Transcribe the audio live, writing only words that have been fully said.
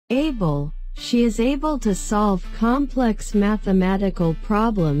Able. She is able to solve complex mathematical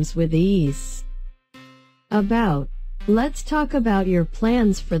problems with ease. About. Let's talk about your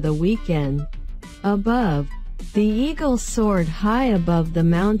plans for the weekend. Above. The eagle soared high above the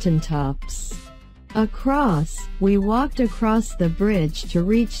mountaintops. Across. We walked across the bridge to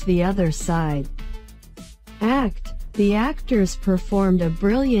reach the other side. Act. The actors performed a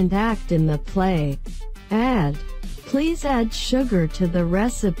brilliant act in the play. Add. Please add sugar to the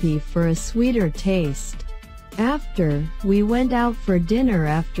recipe for a sweeter taste. After. We went out for dinner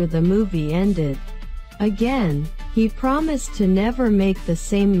after the movie ended. Again. He promised to never make the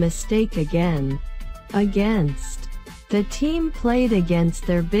same mistake again. Against. The team played against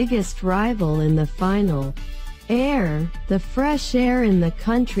their biggest rival in the final. Air. The fresh air in the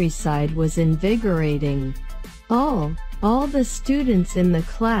countryside was invigorating. All the students in the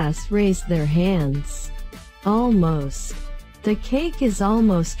class raised their hands. Almost. The cake is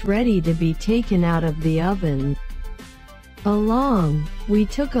almost ready to be taken out of the oven. Along. We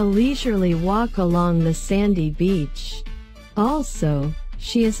took a leisurely walk along the sandy beach. Also,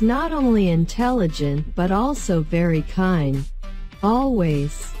 she is not only intelligent but also very kind.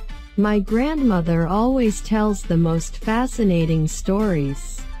 Always. My grandmother always tells the most fascinating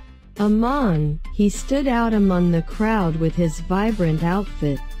stories. He stood out among the crowd with his vibrant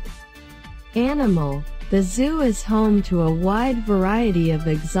outfit. Animal. The zoo is home to a wide variety of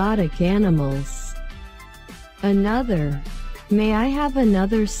exotic animals. Another. May I have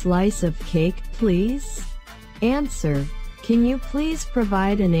another slice of cake, please? Answer. Can you please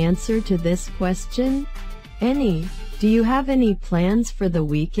provide an answer to this question? Any. Do you have any plans for the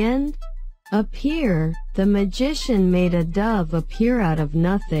weekend? Appear. The magician made a dove appear out of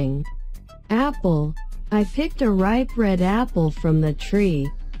nothing. Apple. I picked a ripe red apple from the tree.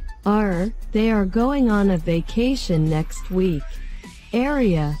 They are going on a vacation next week.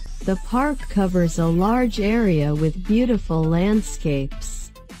 Area. The park covers a large area with beautiful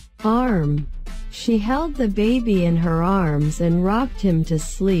landscapes. Arm. She held the baby in her arms and rocked him to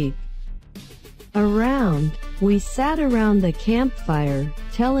sleep. Around. We sat around the campfire,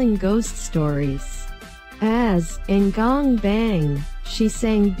 telling ghost stories. As, in Gong Bang, she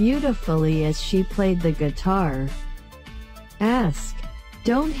sang beautifully as she played the guitar. Ask.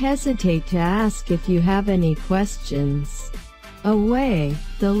 Don't hesitate to ask if you have any questions. Away.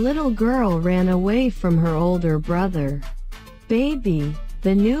 The little girl ran away from her older brother. Baby.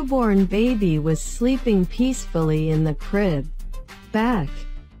 The newborn baby was sleeping peacefully in the crib. Back.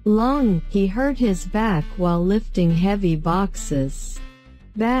 Long. He hurt his back while lifting heavy boxes.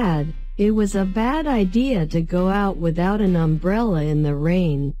 Bad. It was a bad idea to go out without an umbrella in the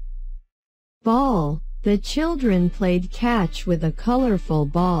rain. Ball. The children played catch with a colorful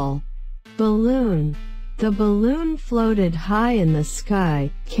ball. Balloon. The balloon floated high in the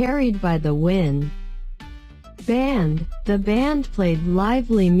sky, carried by the wind. Band. The band played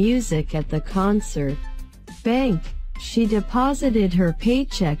lively music at the concert. Bank. She deposited her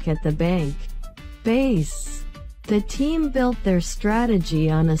paycheck at the bank. Base. The team built their strategy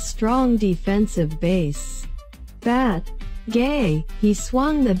on a strong defensive base. Bat. Gay. He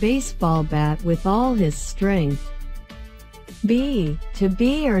swung the baseball bat with all his strength. Be. To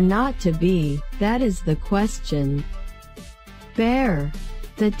be or not to be, that is the question. Bear.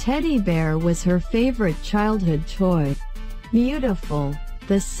 The teddy bear was her favorite childhood toy. Beautiful.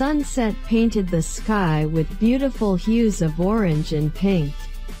 The sunset painted the sky with beautiful hues of orange and pink.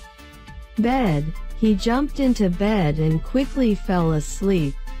 Bed. He jumped into bed and quickly fell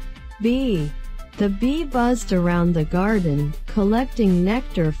asleep. Bee. The bee buzzed around the garden, collecting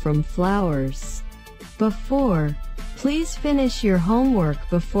nectar from flowers. Before. Please finish your homework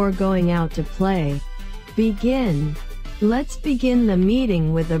before going out to play. Begin. Let's begin the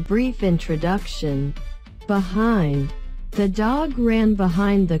meeting with a brief introduction. Behind. The dog ran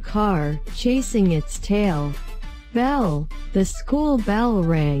behind the car, chasing its tail. Bell. The school bell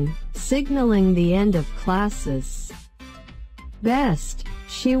rang, signaling the end of classes. Best.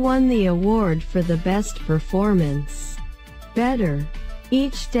 She won the award for the best performance. Better.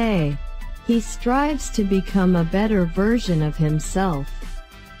 Each day, he strives to become a better version of himself.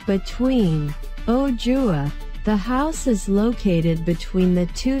 Between. Ojua. The house is located between the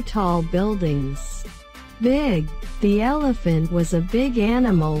two tall buildings. Big. The elephant was a big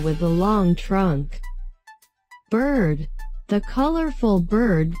animal with a long trunk. Bird. The colorful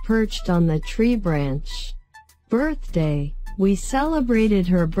bird perched on the tree branch. Birthday. We celebrated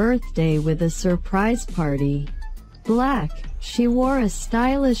her birthday with a surprise party. Black. She wore a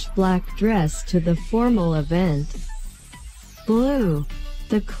stylish black dress to the formal event. Blue.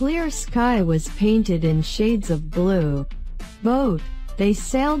 The clear sky was painted in shades of blue. Boat. They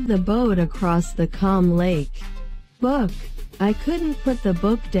sailed the boat across the calm lake. Book. I couldn't put the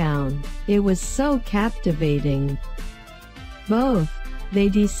book down, it was so captivating. Both. They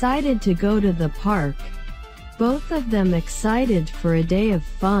decided to go to the park. Both of them excited for a day of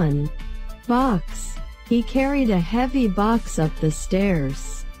fun. Box. He carried a heavy box up the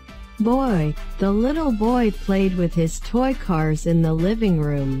stairs. Boy. The little boy played with his toy cars in the living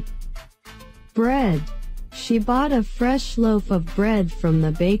room. Bread. She bought a fresh loaf of bread from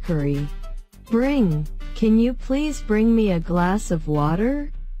the bakery. Bring. Can you please bring me a glass of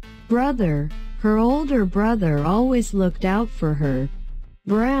water? Brother. Her older brother always looked out for her.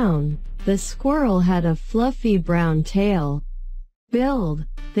 Brown. The squirrel had a fluffy brown tail. Build.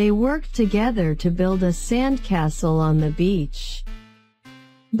 They worked together to build a sandcastle on the beach.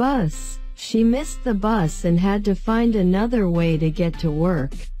 Bus. She missed the bus and had to find another way to get to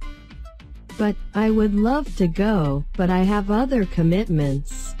work. But, I would love to go, but I have other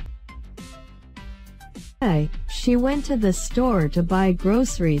commitments. She went to the store to buy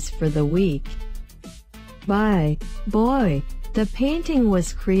groceries for the week. Buy. Boy. The painting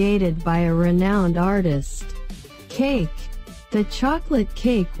was created by a renowned artist. Cake. The chocolate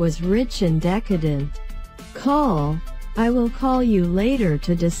cake was rich and decadent. Call. I will call you later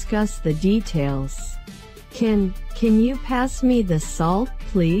to discuss the details. Can you pass me the salt,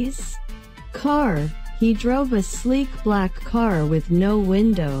 please? Car. He drove a sleek black car with no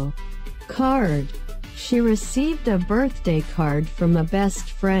window. Card. She received a birthday card from a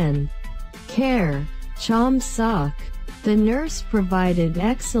best friend. Care. Chom sock. The nurse provided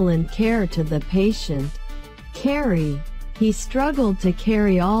excellent care to the patient. Carry. He struggled to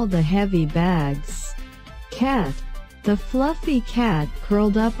carry all the heavy bags. Cat. The fluffy cat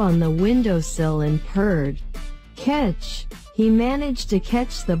curled up on the windowsill and purred. Catch. He managed to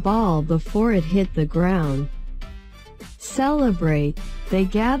catch the ball before it hit the ground. Celebrate. They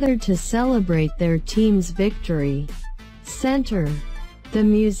gathered to celebrate their team's victory. Center. The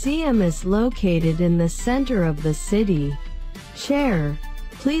museum is located in the center of the city. Chair.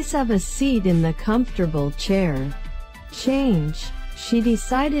 Please have a seat in the comfortable chair. Change. She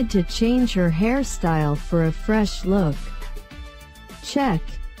decided to change her hairstyle for a fresh look. Check.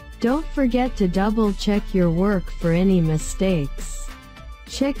 Don't forget to double-check your work for any mistakes.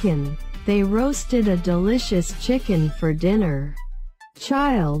 Chicken. They roasted a delicious chicken for dinner.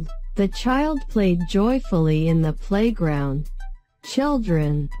 Child. The child played joyfully in the playground.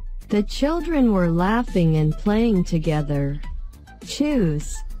 Children. The children were laughing and playing together.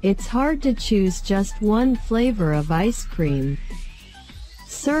 Choose. It's hard to choose just one flavor of ice cream.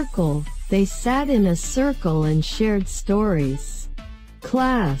 Circle. They sat in a circle and shared stories.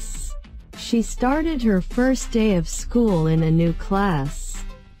 Class. She started her first day of school in a new class.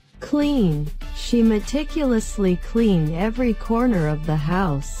 Clean. She meticulously cleaned every corner of the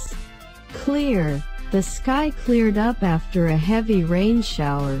house. Clear. The sky cleared up after a heavy rain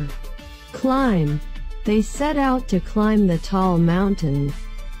shower. Climb. They set out to climb the tall mountain.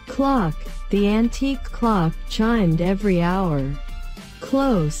 Clock. The antique clock chimed every hour.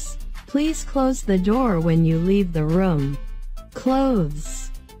 Close. Please close the door when you leave the room. Clothes.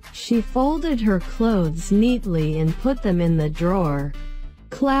 She folded her clothes neatly and put them in the drawer.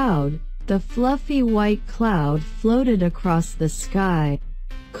 Cloud. The fluffy white cloud floated across the sky.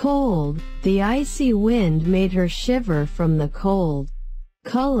 Cold. The icy wind made her shiver from the cold.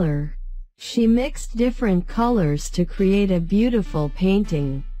 Color. She mixed different colors to create a beautiful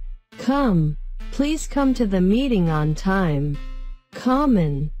painting. Come. Please come to the meeting on time.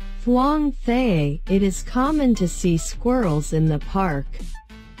 Common. Thuong Thay. It is common to see squirrels in the park.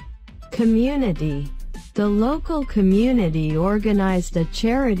 Community. The local community organized a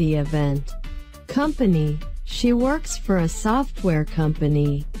charity event. Company. She works for a software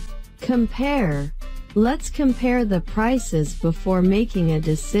company. Compare. Let's compare the prices before making a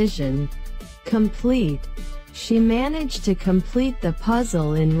decision. Complete. She managed to complete the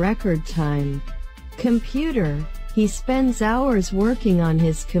puzzle in record time. Computer. He spends hours working on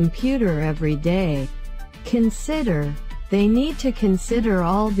his computer every day. Consider. They need to consider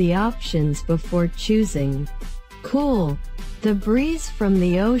all the options before choosing. Cool. The breeze from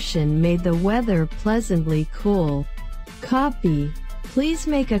the ocean made the weather pleasantly cool. Copy. Please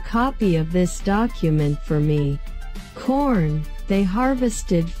make a copy of this document for me. Corn. They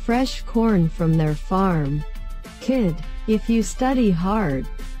harvested fresh corn from their farm. Kid. If you study hard,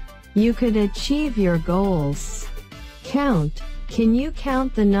 you could achieve your goals. Count. Can you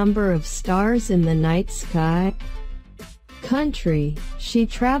count the number of stars in the night sky? Country. She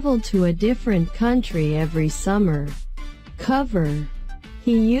traveled to a different country every summer. Cover.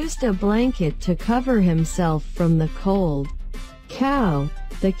 He used a blanket to cover himself from the cold. Cow.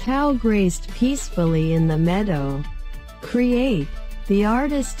 The cow grazed peacefully in the meadow. Create. The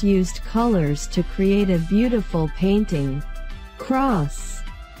artist used colors to create a beautiful painting. Cross.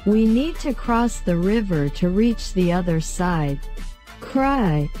 We need to cross the river to reach the other side.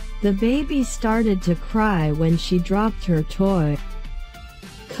 Cry. The baby started to cry when she dropped her toy.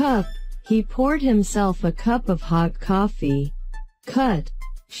 Cup. He poured himself a cup of hot coffee. Cut.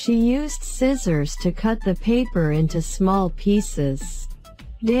 She used scissors to cut the paper into small pieces.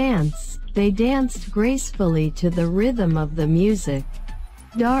 Dance. They danced gracefully to the rhythm of the music.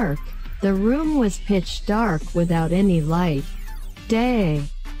 Dark. The room was pitch dark without any light. Day.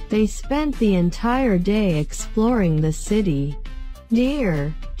 They spent the entire day exploring the city.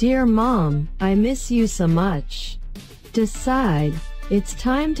 Dear, dear Mom, I miss you so much. Decide. It's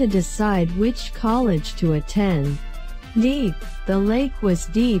time to decide which college to attend. Deep. The lake was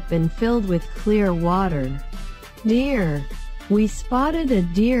deep and filled with clear water. Deer. We spotted a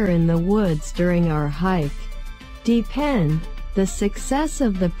deer in the woods during our hike. Depend. The success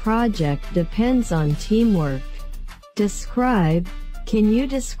of the project depends on teamwork. Describe. Can you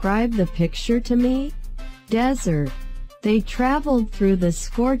describe the picture to me? Desert. They traveled through the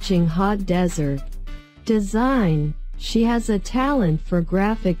scorching hot desert. Design. She has a talent for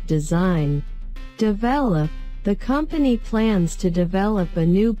graphic design. Develop. The company plans to develop a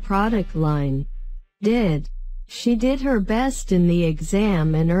new product line. Did. She did her best in the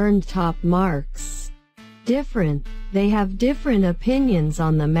exam and earned top marks. Different. They have different opinions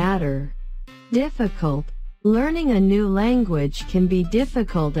on the matter. Difficult. Learning a new language can be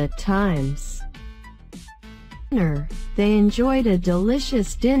difficult at times. Dinner. They enjoyed a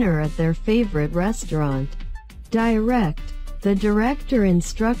delicious dinner at their favorite restaurant. Direct. The director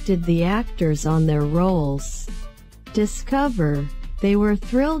instructed the actors on their roles. Discover. They were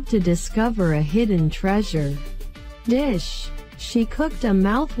thrilled to discover a hidden treasure. Dish. She cooked a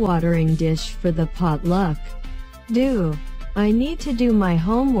mouth-watering dish for the potluck. Do. I need to do my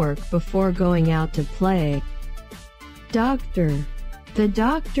homework before going out to play. Doctor. The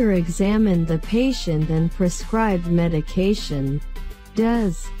doctor examined the patient and prescribed medication.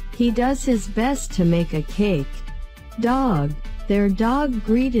 Does. He does his best to make a cake. Dog. Their dog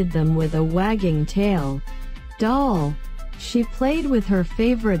greeted them with a wagging tail. Doll. She played with her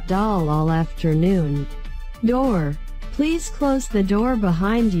favorite doll all afternoon. Door. Please close the door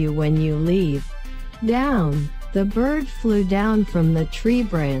behind you when you leave. Down. The bird flew down from the tree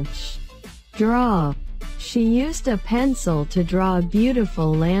branch. Draw. She used a pencil to draw a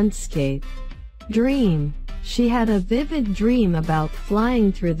beautiful landscape. Dream. She had a vivid dream about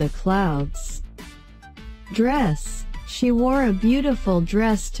flying through the clouds. Dress. She wore a beautiful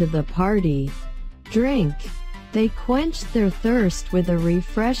dress to the party. Drink. They quenched their thirst with a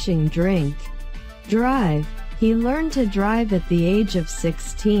refreshing drink. Drive. He learned to drive at the age of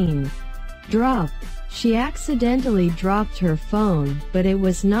 16. Drop. She accidentally dropped her phone, but it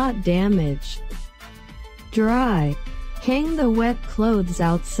was not damaged. Dry. Hang the wet clothes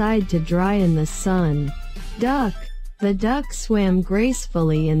outside to dry in the sun. Duck. The duck swam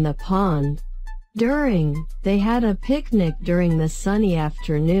gracefully in the pond. During. They had a picnic during the sunny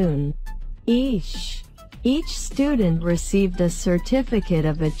afternoon. Each student received a certificate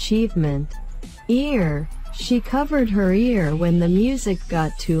of achievement. Ear. She covered her ear when the music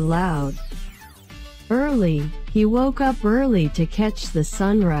got too loud. Early. He woke up early to catch the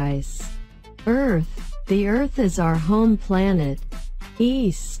sunrise. Earth. The Earth is our home planet.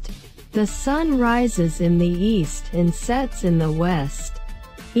 East. The sun rises in the east and sets in the west.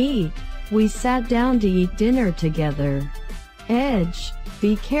 Eat. We sat down to eat dinner together. Edge.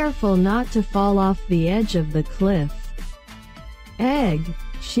 Be careful not to fall off the edge of the cliff. Egg.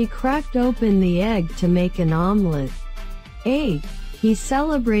 She cracked open the egg to make an omelet. 8. He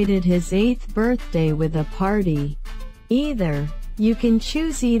celebrated his 8th birthday with a party. Either. You can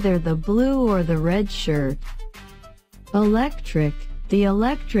choose either the blue or the red shirt. Electric. The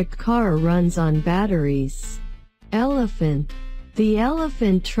electric car runs on batteries. Elephant. The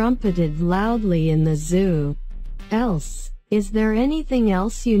elephant trumpeted loudly in the zoo. Else. Is there anything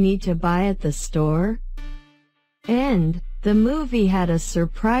else you need to buy at the store? End. The movie had a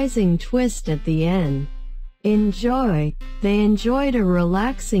surprising twist at the end. Enjoy. They enjoyed a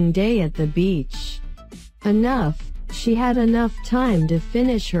relaxing day at the beach. Enough. She had enough time to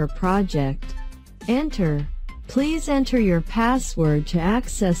finish her project. Enter. Please enter your password to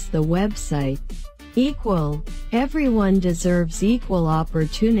access the website. Equal. Everyone deserves equal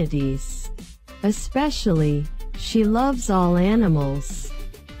opportunities. Especially. She loves all animals.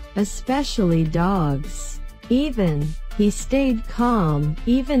 Especially dogs. Even. He stayed calm,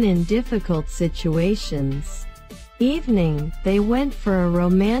 even in difficult situations. Evening, they went for a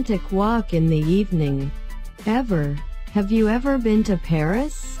romantic walk in the evening. Have you ever been to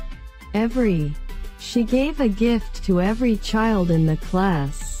Paris? She gave a gift to every child in the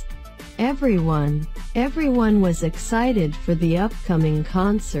class. Everyone was excited for the upcoming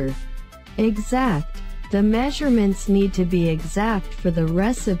concert. Exact. The measurements need to be exact for the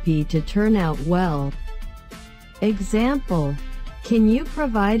recipe to turn out well. Example. Can you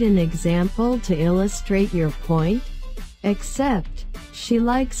provide an example to illustrate your point? Except, she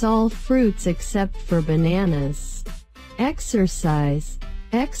likes all fruits except for bananas. Exercise.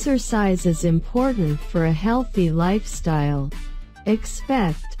 Exercise is important for a healthy lifestyle.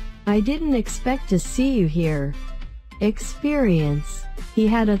 Expect. I didn't expect to see you here. Experience. He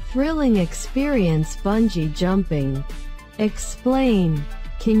had a thrilling experience bungee jumping. Explain.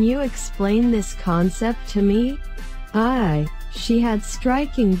 Can you explain this concept to me? She had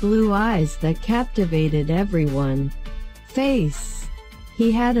striking blue eyes that captivated everyone. Face.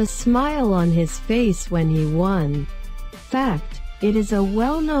 He had a smile on his face when he won. Fact. It is a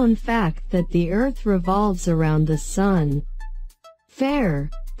well-known fact that the earth revolves around the sun. Fair.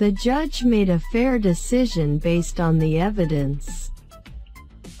 The judge made a fair decision based on the evidence.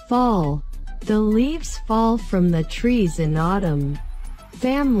 Fall. The leaves fall from the trees in autumn.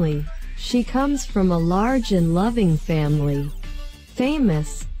 Family. She comes from a large and loving family.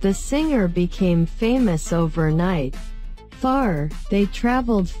 Famous. The singer became famous overnight. Far. They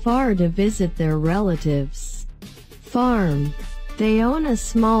traveled far to visit their relatives. Farm. They own a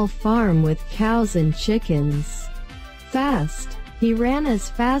small farm with cows and chickens. Fast. He ran as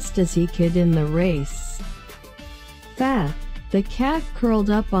fast as he could in the race. Fat. The cat curled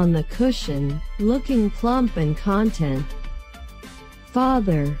up on the cushion, looking plump and content.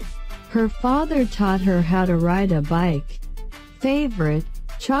 Father. Her father taught her how to ride a bike. Favorite.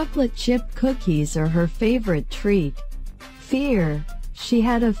 Chocolate chip cookies are her favorite treat. Fear. She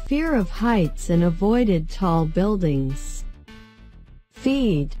had a fear of heights and avoided tall buildings.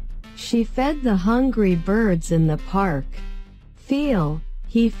 Feed. She fed the hungry birds in the park. Feel.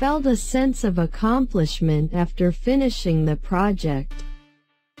 He felt a sense of accomplishment after finishing the project.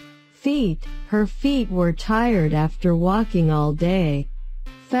 Feet. Her feet were tired after walking all day.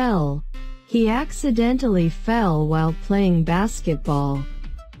 Fell. He accidentally fell while playing basketball.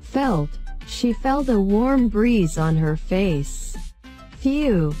 Felt. She felt a warm breeze on her face.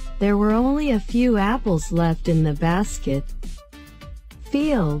 Few. There were only a few apples left in the basket.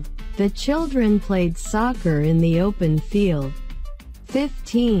 Field. The children played soccer in the open field.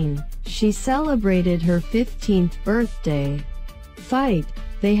 15. She celebrated her 15th birthday. Fight.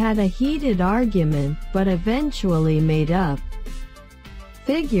 They had a heated argument, but eventually made up.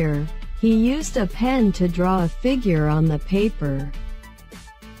 Figure. He used a pen to draw a figure on the paper.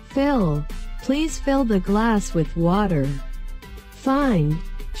 Fill. Please fill the glass with water. Find.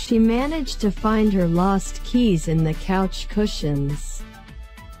 She managed to find her lost keys in the couch cushions.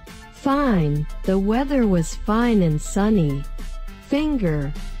 Fine. The weather was fine and sunny.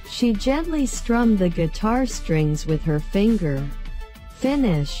 Finger. She gently strummed the guitar strings with her finger.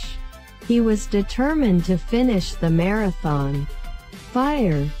 Finish. He was determined to finish the marathon.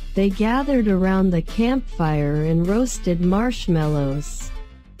 Fire. They gathered around the campfire and roasted marshmallows.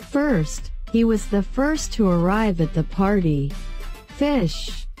 First. He was the first to arrive at the party.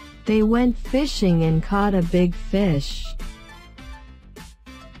 Fish. They went fishing and caught a big fish.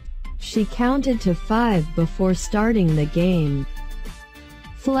 She counted to 5 before starting the game.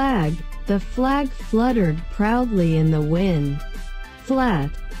 Flag. The flag fluttered proudly in the wind.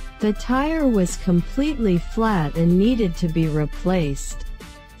 Flat. The tire was completely flat and needed to be replaced.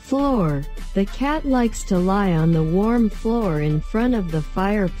 Floor. The cat likes to lie on the warm floor in front of the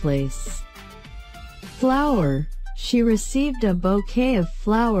fireplace. Flower. She received a bouquet of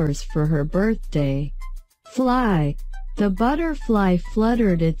flowers for her birthday. Fly. The butterfly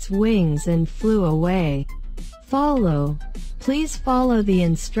fluttered its wings and flew away. Follow. Please follow the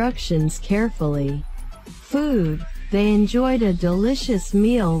instructions carefully. Food. They enjoyed a delicious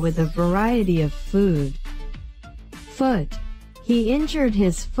meal with a variety of food. Foot. He injured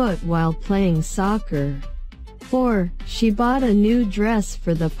his foot while playing soccer. 4. She bought a new dress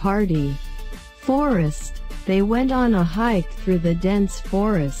for the party. Forest. They went on a hike through the dense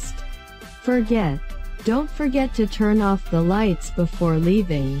forest. Forget. Don't forget to turn off the lights before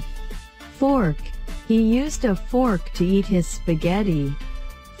leaving. Fork. He used a fork to eat his spaghetti.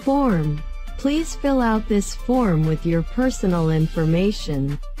 Form. Please fill out this form with your personal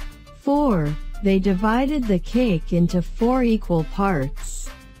information. 4. They divided the cake into 4 equal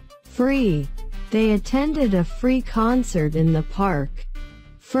parts. Free. They attended a free concert in the park.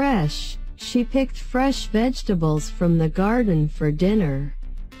 Fresh. she picked fresh vegetables from the garden for dinner.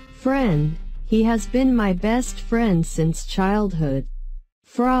 Friend, he has been my best friend since childhood.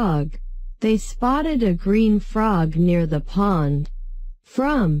 Frog, they spotted a green frog near the pond.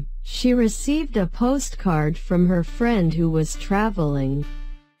 She received a postcard from her friend who was traveling.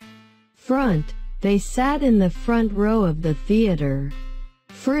 Front, they sat in the front row of the theater.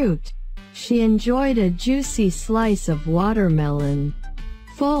 Fruit, she enjoyed a juicy slice of watermelon.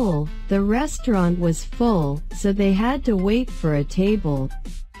 Full, the restaurant was full, so they had to wait for a table.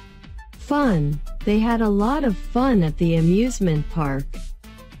 Fun, they had a lot of fun at the amusement park.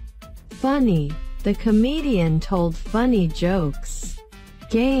 Funny, the comedian told funny jokes.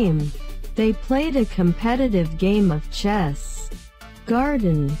 Game, they played a competitive game of chess.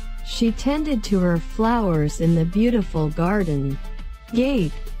 Garden, she tended to her flowers in the beautiful garden.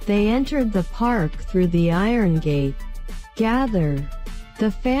 Gate, they entered the park through the iron gate. Gather,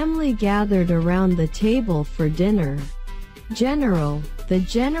 the family gathered around the table for dinner. General, the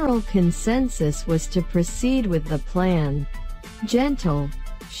general consensus was to proceed with the plan. Gentle,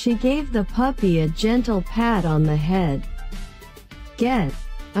 she gave the puppy a gentle pat on the head. Get,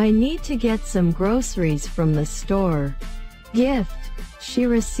 I need to get some groceries from the store. Gift, she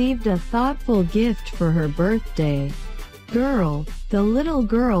received a thoughtful gift for her birthday. Girl, the little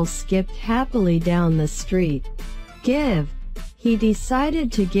girl skipped happily down the street. Give, he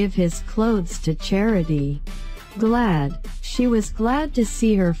decided to give his clothes to charity. Glad, she was glad to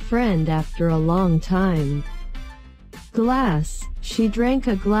see her friend after a long time. Glass, she drank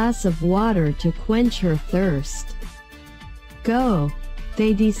a glass of water to quench her thirst. Go,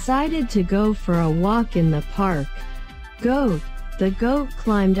 they decided to go for a walk in the park. Goat, the goat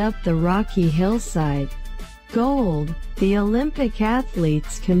climbed up the rocky hillside. Gold, the Olympic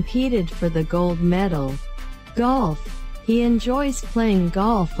athletes competed for the gold medal. Golf, he enjoys playing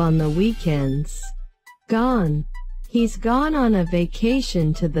golf on the weekends. Gone, he's gone on a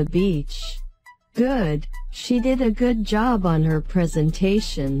vacation to the beach. Good, she did a good job on her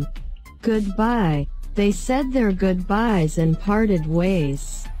presentation. Goodbye, they said their goodbyes and parted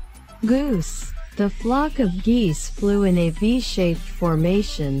ways. Goose, the flock of geese flew in a V-shaped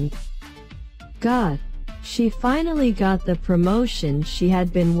formation. Got, she finally got the promotion she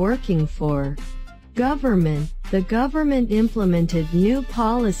had been working for. Government, the government implemented new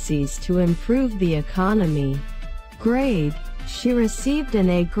policies to improve the economy. Grade, she received an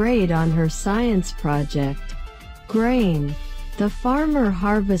A grade on her science project. Grain, the farmer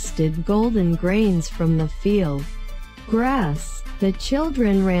harvested golden grains from the field. Grass, the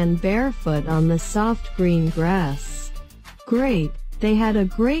children ran barefoot on the soft green grass. Great, they had a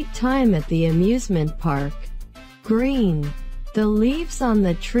great time at the amusement park. Green, the leaves on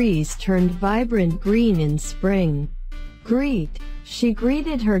the trees turned vibrant green in spring. Greet, she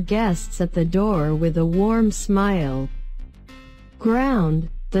greeted her guests at the door with a warm smile. Ground,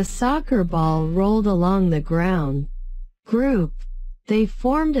 the soccer ball rolled along the ground. Group, they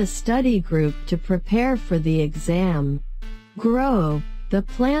formed a study group to prepare for the exam. Grow, the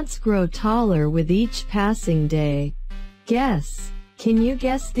plants grow taller with each passing day. Guess, can you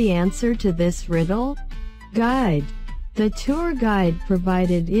guess the answer to this riddle? Guide, the tour guide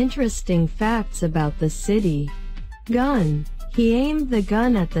provided interesting facts about the city. Gun, he aimed the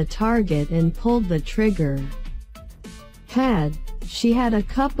gun at the target and pulled the trigger. Had, she had a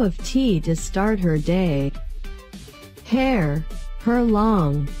cup of tea to start her day. Hair, her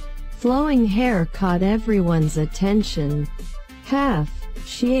long, flowing hair caught everyone's attention. Half,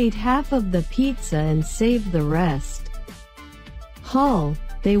 she ate half of the pizza and saved the rest. Hall,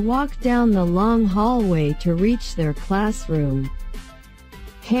 they walked down the long hallway to reach their classroom.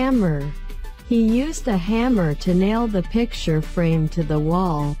 Hammer, he used a hammer to nail the picture frame to the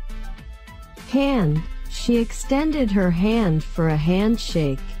wall. Hand, she extended her hand for a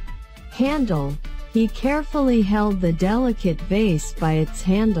handshake. Handle, he carefully held the delicate vase by its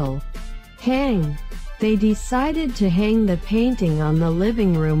handle. Hang, they decided to hang the painting on the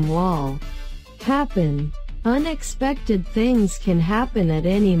living room wall. Happen, unexpected things can happen at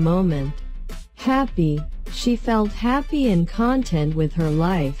any moment. Happy, she felt happy and content with her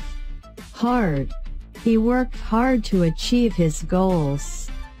life. Hard, he worked hard to achieve his goals.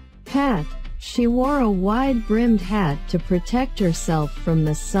 Hat, she wore a wide-brimmed hat to protect herself from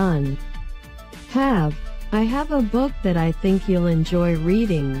the sun. Have, I have a book that I think you'll enjoy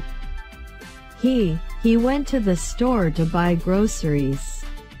reading. He went to the store to buy groceries.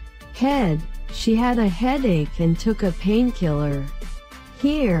 Head, she had a headache and took a painkiller.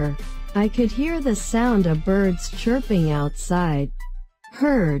 Hear, I could hear the sound of birds chirping outside.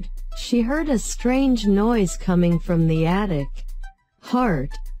 Heard, she heard a strange noise coming from the attic. Heart,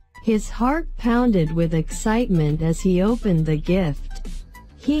 His heart pounded with excitement as he opened the gift.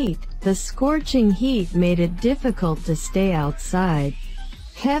 Heat, the scorching heat made it difficult to stay outside.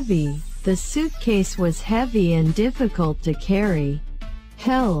 Heavy, the suitcase was heavy and difficult to carry.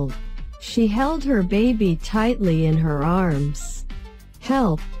 Held, she held her baby tightly in her arms.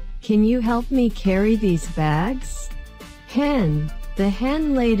 Help, can you help me carry these bags? Hen, the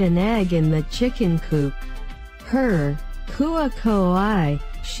hen laid an egg in the chicken coop. Her, kua koai,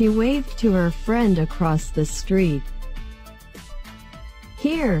 she waved to her friend across the street.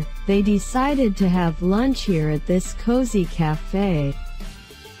 Here, they decided to have lunch here at this cozy cafe.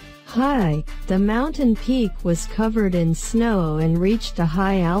 High, the mountain peak was covered in snow and reached a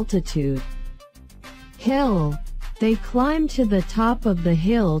high altitude. Hill, they climbed to the top of the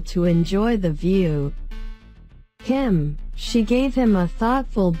hill to enjoy the view. Him, she gave him a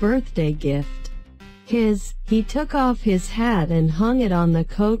thoughtful birthday gift. He took off his hat and hung it on the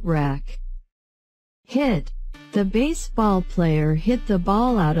coat rack. Hit, the baseball player hit the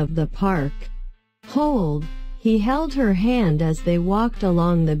ball out of the park. Hold, he held her hand as they walked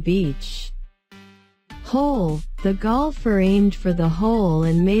along the beach. Hole, the golfer aimed for the hole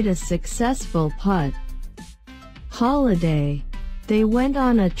and made a successful putt. Holiday, they went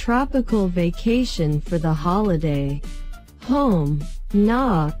on a tropical vacation for the holiday. Home,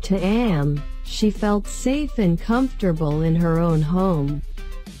 na to am, she felt safe and comfortable in her own home.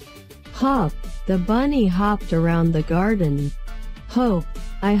 Hop, the bunny hopped around the garden. Hope,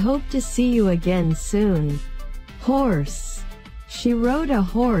 I hope to see you again soon. Horse, she rode a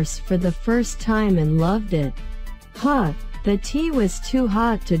horse for the first time and loved it. Hot, the tea was too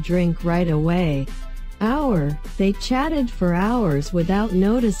hot to drink right away. Hour, they chatted for hours without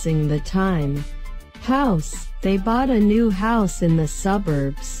noticing the time. House, they bought a new house in the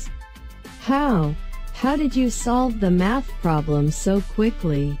suburbs. How did you solve the math problem so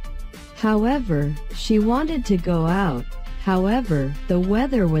quickly? However, she wanted to go out. However, the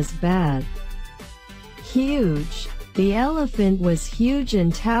weather was bad. Huge, the elephant was huge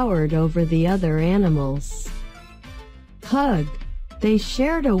and towered over the other animals. Hug, they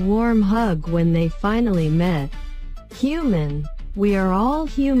shared a warm hug when they finally met. Human, we are all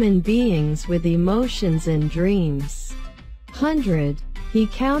human beings with emotions and dreams. 100, he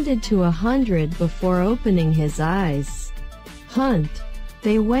counted to 100 before opening his eyes. Hunt,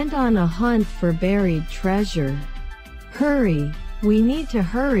 they went on a hunt for buried treasure. Hurry, we need to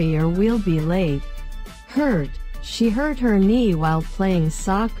hurry or we'll be late. Hurt, she hurt her knee while playing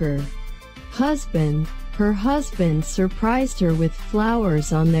soccer. Husband, her husband surprised her with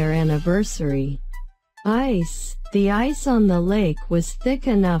flowers on their anniversary. Ice, the ice on the lake was thick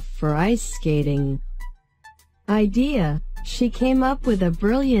enough for ice skating. Idea, she came up with a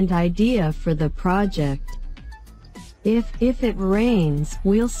brilliant idea for the project. If it rains,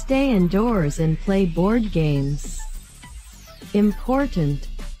 we'll stay indoors and play board games. Important,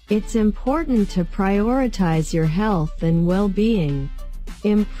 it's important to prioritize your health and well-being.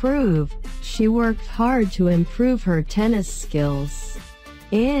 Improve, she worked hard to improve her tennis skills.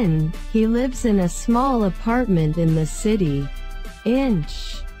 He lives in a small apartment in the city.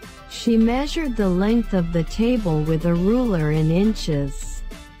 Inch, she measured the length of the table with a ruler in inches.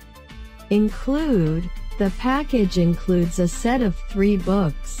 Include, the package includes a set of 3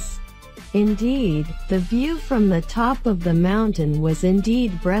 books. Indeed, the view from the top of the mountain was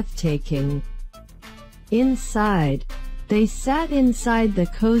indeed breathtaking. Inside, they sat inside the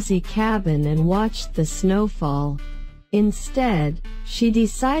cozy cabin and watched the snowfall. Instead, she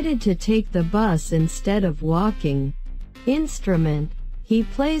decided to take the bus instead of walking. Instrument, he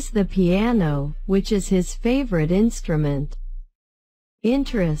plays the piano, which is his favorite instrument.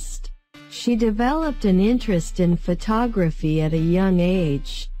 Interest, she developed an interest in photography at a young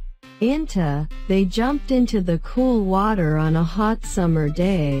age. Into, they jumped into the cool water on a hot summer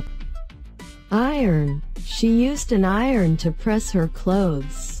day. Iron, she used an iron to press her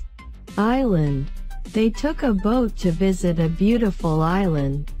clothes. Island, they took a boat to visit a beautiful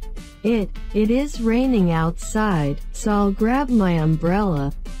island. It is raining outside, so I'll grab my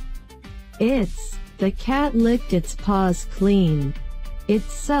umbrella. The cat licked its paws clean.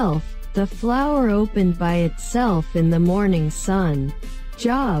 Itself, the flower opened by itself in the morning sun.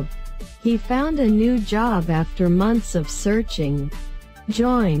 Job, he found a new job after months of searching.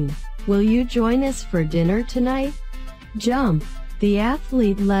 Join, will you join us for dinner tonight? Jump, the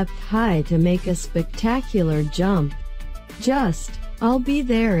athlete leapt high to make a spectacular jump. I'll be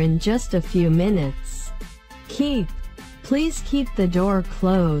there in just a few minutes. Keep, please keep the door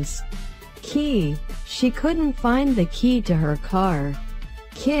closed. Key, she couldn't find the key to her car.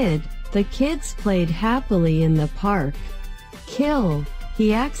 Kid, the kids played happily in the park. Kill,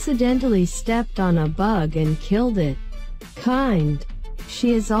 he accidentally stepped on a bug and killed it. Kind.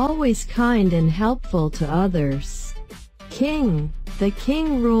 She is always kind and helpful to others. King. The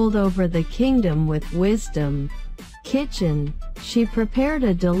king ruled over the kingdom with wisdom. Kitchen. She prepared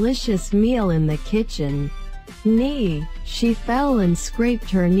a delicious meal in the kitchen. Knee. She fell and scraped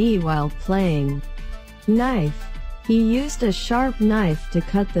her knee while playing. Knife. He used a sharp knife to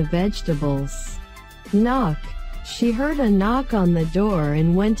cut the vegetables. Knock. She heard a knock on the door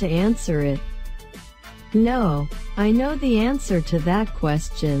and went to answer it. No, I know the answer to that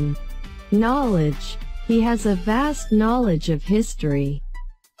question. Knowledge. He has a vast knowledge of history.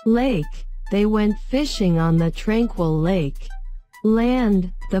 Lake. They went fishing on the tranquil lake.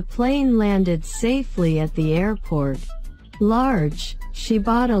 Land. The plane landed safely at the airport. Large. She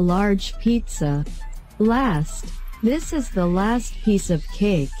bought a large pizza. Last. This is the last piece of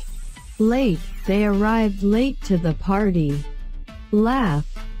cake. Late. They arrived late to the party. Laugh.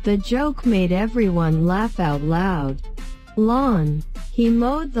 The joke made everyone laugh out loud. Lawn. He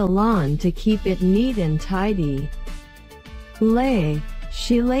mowed the lawn to keep it neat and tidy. Lay.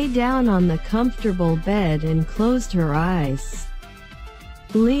 She lay down on the comfortable bed and closed her eyes.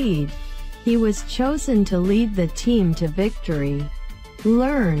 Lead. He was chosen to lead the team to victory.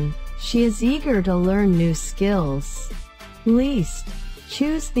 Learn. She is eager to learn new skills. Least.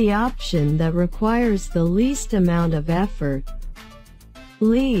 Choose the option that requires the least amount of effort.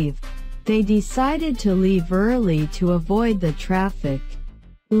 Leave. They decided to leave early to avoid the traffic.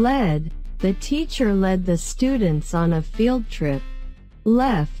 Led. The teacher led the students on a field trip.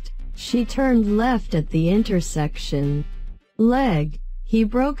 Left. She turned left at the intersection. Leg. He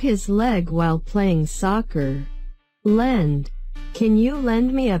broke his leg while playing soccer. Lend. Can you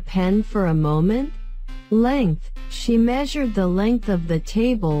lend me a pen for a moment? Length. She measured the length of the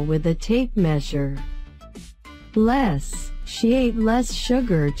table with a tape measure. Less. She ate less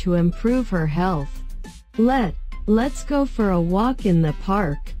sugar to improve her health. Let's go for a walk in the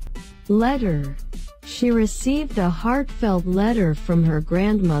park. Letter. She received a heartfelt letter from her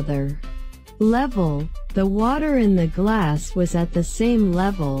grandmother. Level. The water in the glass was at the same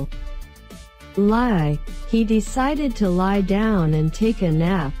level. Lie. He decided to lie down and take a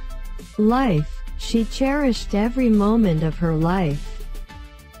nap. Life. She cherished every moment of her life.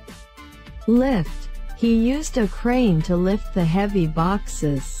 Lift. He used a crane to lift the heavy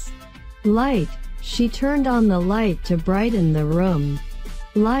boxes. Light. She turned on the light to brighten the room.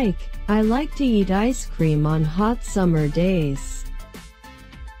 I like to eat ice cream on hot summer days.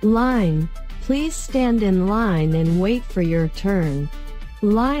 Line. Please stand in line and wait for your turn.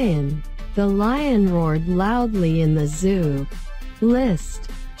 Lion. The lion roared loudly in the zoo. List.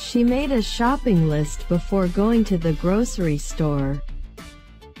 She made a shopping list before going to the grocery store.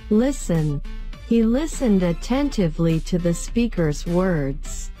 Listen. He listened attentively to the speaker's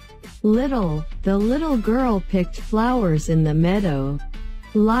words. Little. The little girl picked flowers in the meadow.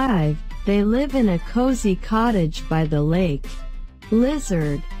 Live. They live in a cozy cottage by the lake.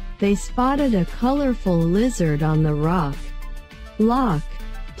 Lizard. They spotted a colorful lizard on the rock. Lock.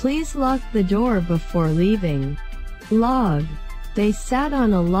 Please lock the door before leaving. Log. They sat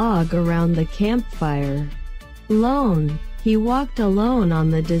on a log around the campfire. Lone. He walked alone on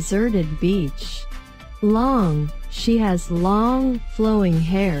the deserted beach. Long. She has long, flowing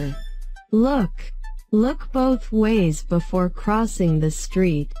hair. Look. Look both ways before crossing the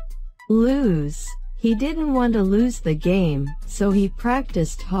street. Lose. He didn't want to lose the game, so he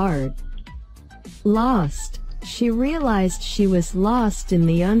practiced hard. Lost. She realized she was lost in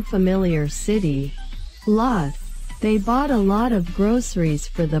the unfamiliar city. Lot. They bought a lot of groceries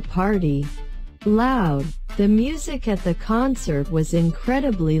for the party. Loud. The music at the concert was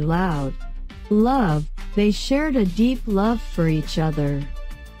incredibly loud. Love. They shared a deep love for each other.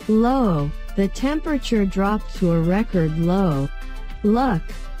 Low. The temperature dropped to a record low. Luck.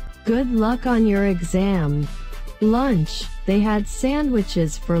 Good luck on your exam. Lunch. They had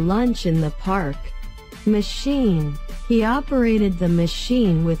sandwiches for lunch in the park. Machine. He operated the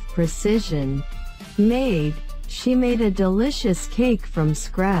machine with precision. Maid. She made a delicious cake from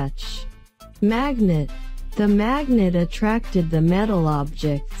scratch. Magnet. The magnet attracted the metal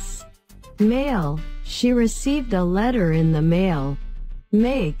objects. Mail. She received a letter in the mail.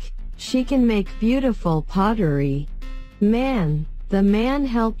 Make. She can make beautiful pottery. Man. The man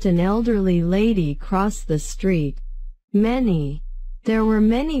helped an elderly lady cross the street. Many. There were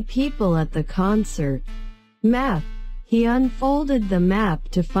many people at the concert. Map. He unfolded the map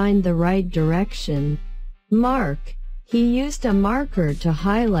to find the right direction. Mark. He used a marker to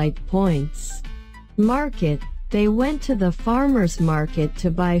highlight points. Market. They went to the farmer's market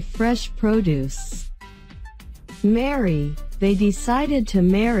to buy fresh produce. Marry. They decided to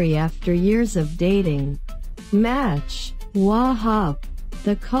marry after years of dating. Match. Wahop.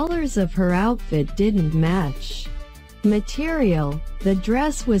 The colors of her outfit didn't match. Material. The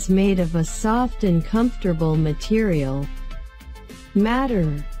dress was made of a soft and comfortable material.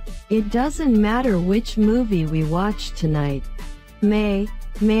 Matter. It doesn't matter which movie we watch tonight. May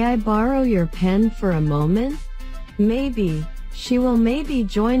I borrow your pen for a moment? Maybe. She will maybe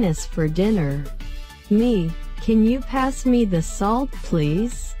join us for dinner. Me. Can you pass me the salt,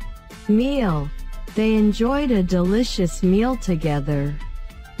 please? Meal. They enjoyed a delicious meal together.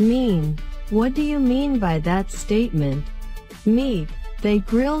 Mean. What do you mean by that statement? Meat. They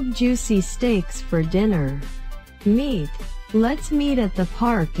grilled juicy steaks for dinner. Meet. Let's meet at the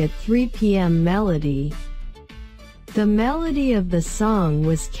park at 3 p.m. Melody. The melody of the song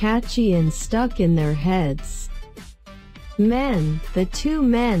was catchy and stuck in their heads. Men. The two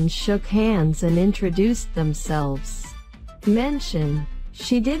men shook hands and introduced themselves. Mention.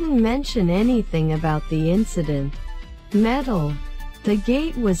 She didn't mention anything about the incident. Metal. The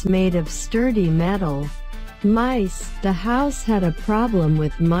gate was made of sturdy metal. Mice. The house had a problem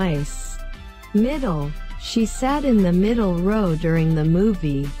with mice. Middle. She sat in the middle row during the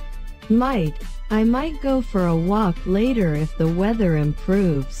movie. Might. I might go for a walk later if the weather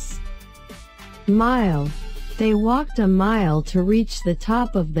improves. Mile. They walked a mile to reach the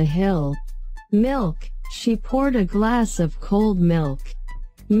top of the hill. Milk. She poured a glass of cold milk.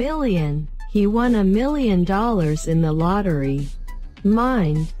 Million. He won $1 million in the lottery.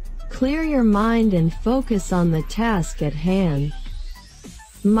 Mind. Clear your mind and focus on the task at hand.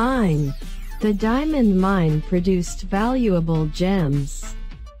 Mine. The diamond mine produced valuable gems.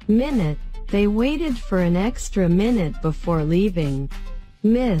 Minute. They waited for an extra minute before leaving.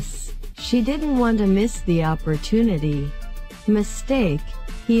 Miss. She didn't want to miss the opportunity. Mistake.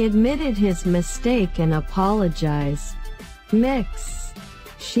 He admitted his mistake and apologized. Mix.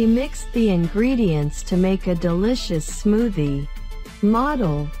 She mixed the ingredients to make a delicious smoothie.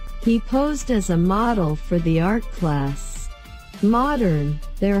 Model. He posed as a model for the art class. Modern.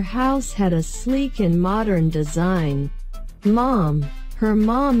 Their house had a sleek and modern design. Mom. Her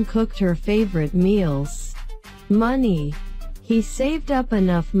mom cooked her favorite meals. Money. He saved up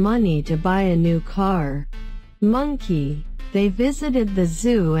enough money to buy a new car. Monkey. They visited the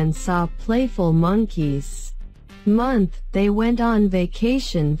zoo and saw playful monkeys. Month. They went on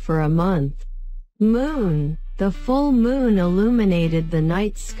vacation for a month. Moon. The full moon illuminated the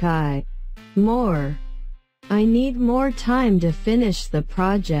night sky. More. I need more time to finish the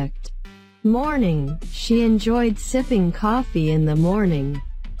project. Morning. She enjoyed sipping coffee in the morning.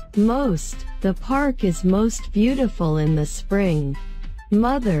 Most. The park is most beautiful in the spring.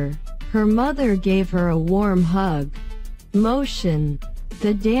 Mother. Her mother gave her a warm hug. Motion.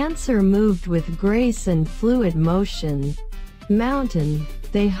 The dancer moved with grace and fluid motion. Mountain.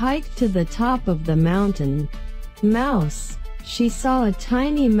 They hiked to the top of the mountain. Mouse. She saw a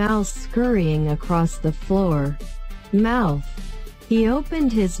tiny mouse scurrying across the floor. Mouth. He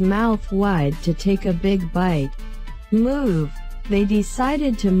opened his mouth wide to take a big bite. Move. They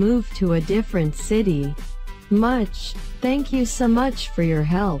decided to move to a different city. Much. Thank you so much for your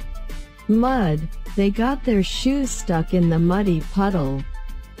help. Mud. They got their shoes stuck in the muddy puddle.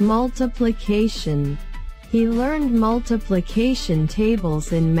 Multiplication. He learned multiplication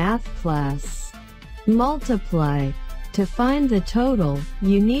tables in math class. Multiply. To find the total,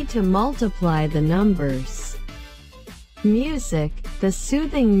 you need to multiply the numbers. Music. The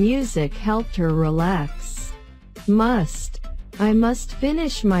soothing music helped her relax. Must. I must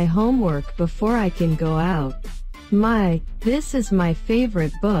finish my homework before I can go out. This is my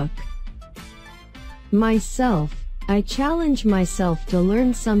favorite book. Myself. I challenge myself to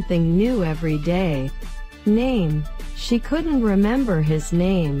learn something new every day. Name. She couldn't remember his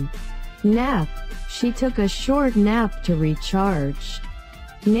name. Nap. She took a short nap to recharge.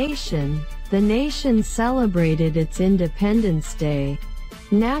 Nation. The nation celebrated its Independence Day.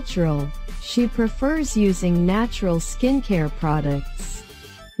 Natural. She prefers using natural skincare products.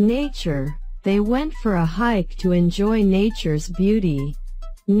 Nature. They went for a hike to enjoy nature's beauty.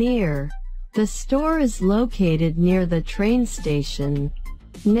 Near. The store is located near the train station.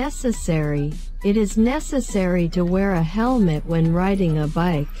 Necessary. It is necessary to wear a helmet when riding a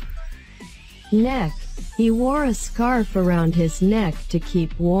bike. Neck. He wore a scarf around his neck to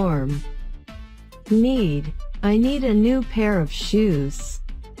keep warm. Need. I need a new pair of shoes.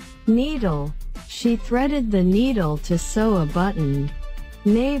 Needle. She threaded the needle to sew a button.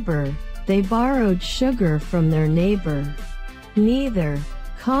 Neighbor. They borrowed sugar from their neighbor. Neither.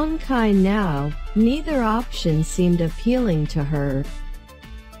 Kong Kai now. Neither option seemed appealing to her.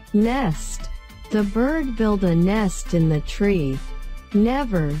 Nest. The bird built a nest in the tree.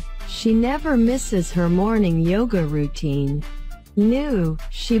 Never, she never misses her morning yoga routine. New,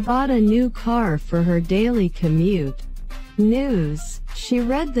 she bought a new car for her daily commute. News, she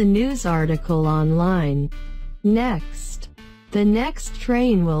read the news article online. Next, the next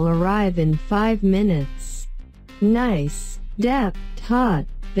train will arrive in 5 minutes. Nice, depth, hot,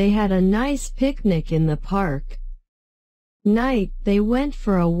 they had a nice picnic in the park. Night, they went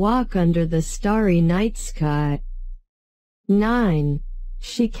for a walk under the starry night sky. 9.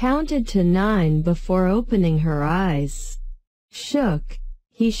 She counted to 9 before opening her eyes. Shook.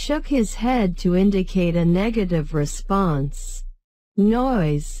 He shook his head to indicate a negative response.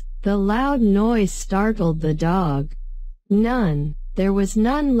 Noise. The loud noise startled the dog. None. There was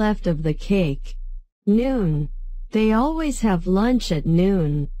none left of the cake. Noon. They always have lunch at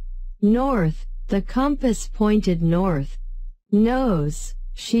noon. North. The compass pointed north. Nose.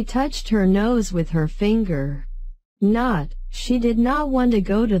 She touched her nose with her finger. Not. She did not want to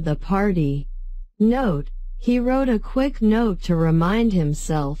go to the party. Note. He wrote a quick note to remind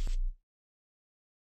himself.